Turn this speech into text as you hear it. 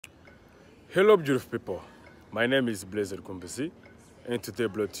Hello beautiful people, my name is Blazer Kumbuzi and today I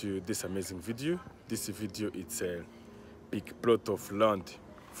brought to you this amazing video. This video is a big plot of land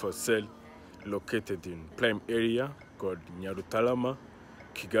for sale located in prime area called Nyarutarama,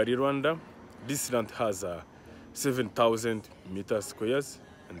 Kigali Rwanda. This land has 7,000 meters squares,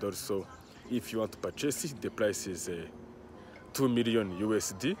 and also if you want to purchase it, the price is 2 million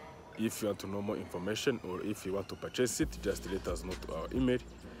USD. If you want to know more information or if you want to purchase it, just let us know to our email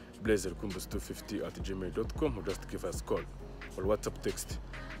blazerkumbus250@gmail.com, or just give us a call or WhatsApp text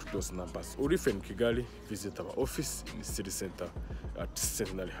to those numbers. Or if in Kigali, visit our office in the city center at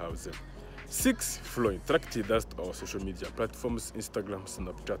Centenary House. 6th floor. Interact with us to our social media platforms: Instagram,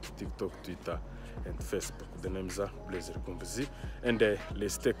 Snapchat, TikTok, Twitter, and Facebook. The names are Blazer Kumbuzi. And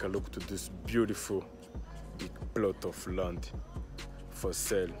let's take a look to this beautiful big plot of land for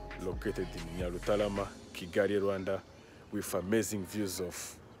sale located in Nyarutarama, Kigali, Rwanda, with amazing views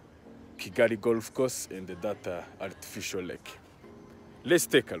of Kigali Golf Course and that artificial lake. Let's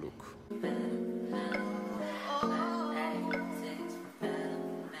take a look.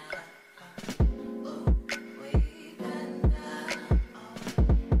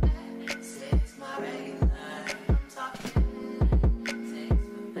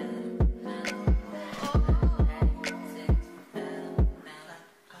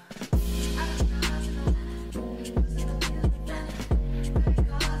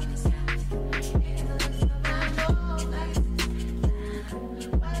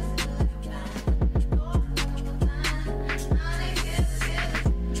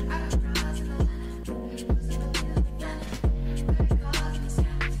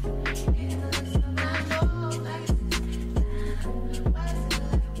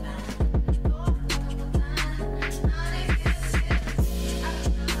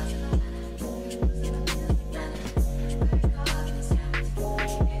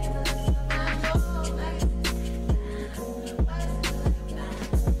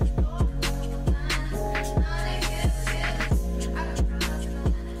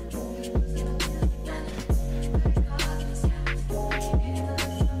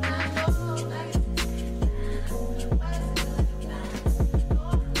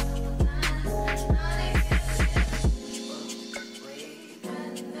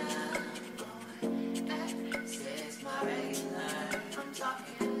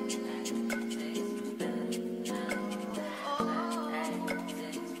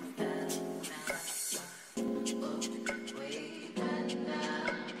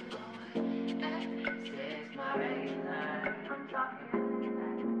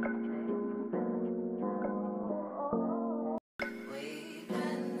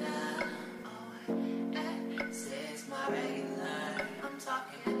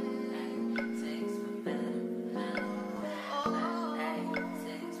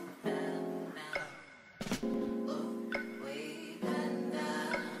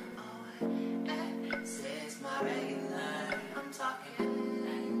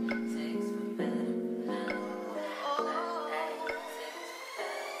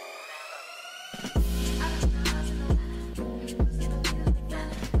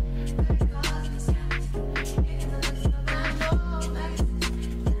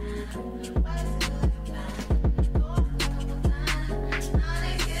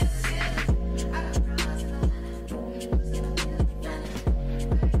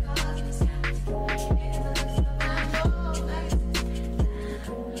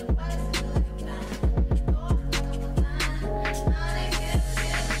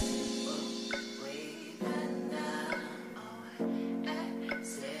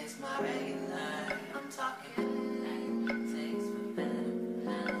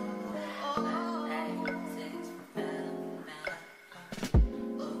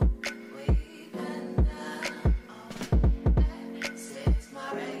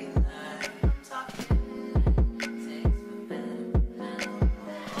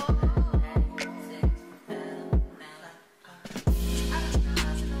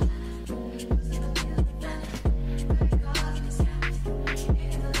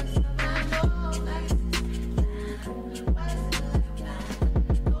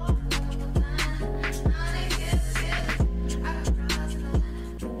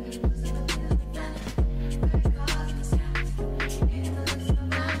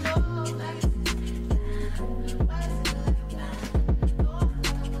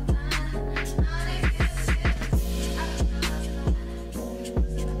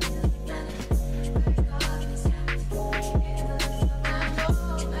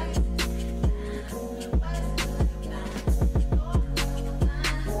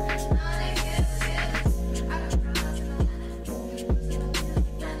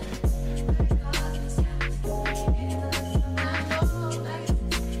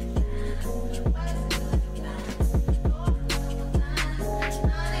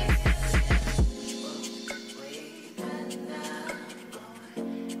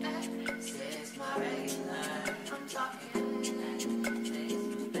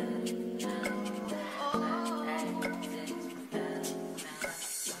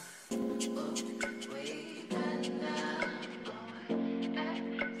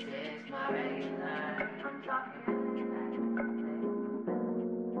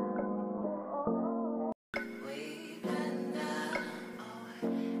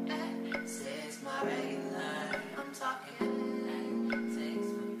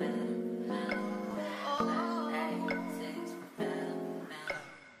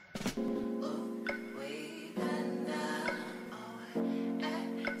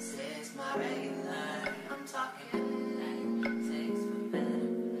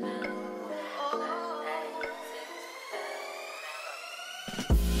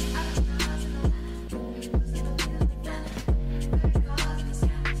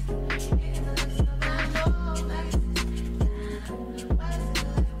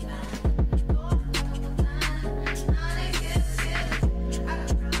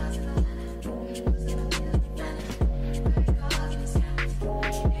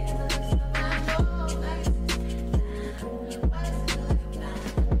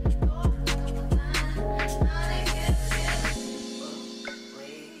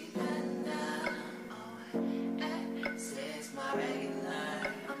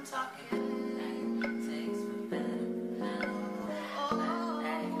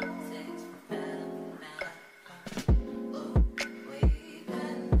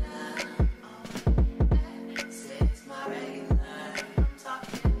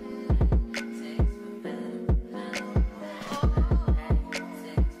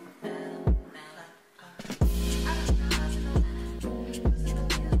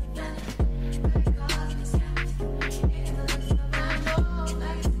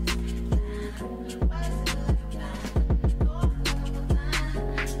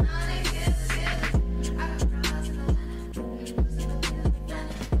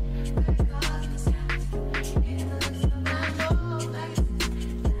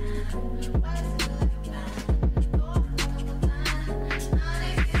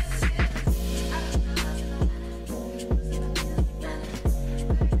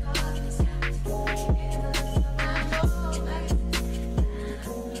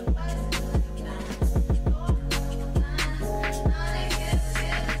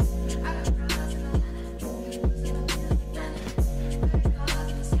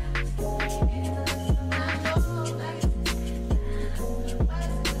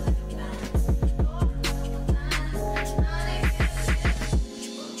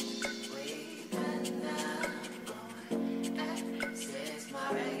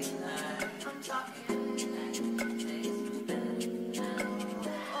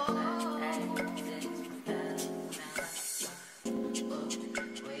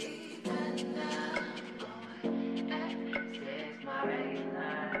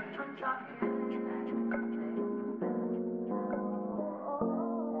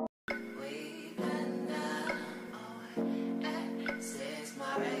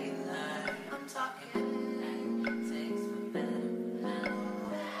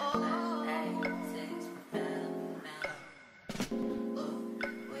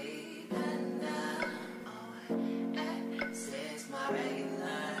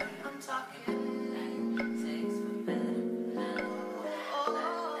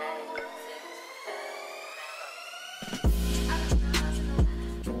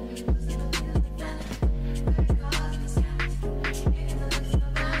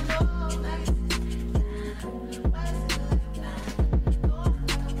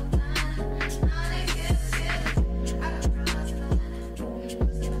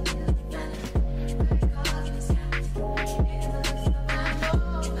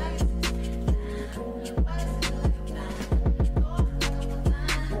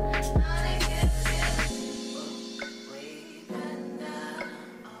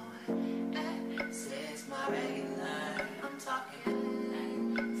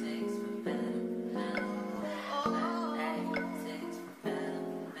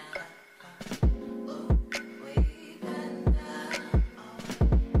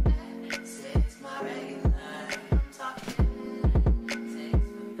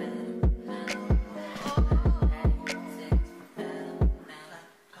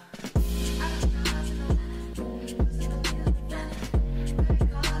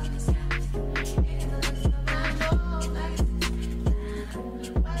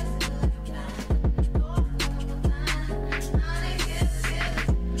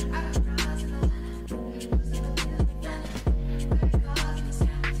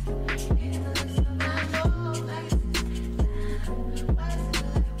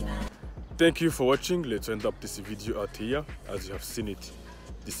 Thank you for watching. Let's end up this video out here. As you have seen it,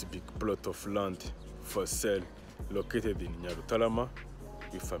 this big plot of land for sale located in Nyarutarama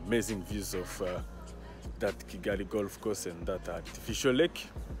with amazing views of that Kigali golf course and that artificial lake.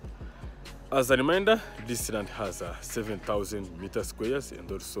 As a reminder, this land has 7,000 meter squares,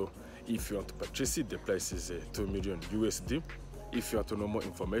 and also if you want to purchase it, the price is 2 million USD. If you want to know more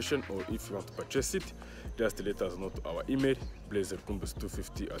information or if you want to purchase it, just let us know to our email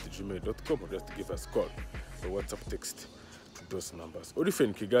blazerkumbus250@gmail.com, or just give us a call or WhatsApp text to those numbers. Or if you're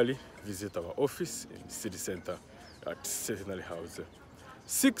in Kigali, visit our office in the city center at Centenary House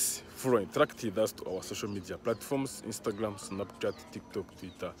 6. Follow and interact with us to our social media platforms: Instagram, Snapchat, TikTok,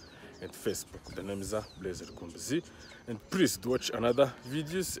 Twitter, and Facebook. The name is Blazer Kumbuzi. And please do watch another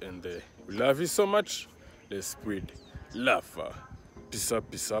videos, and we love you so much. Let's spread love. Peace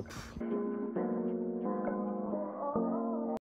up, peace up.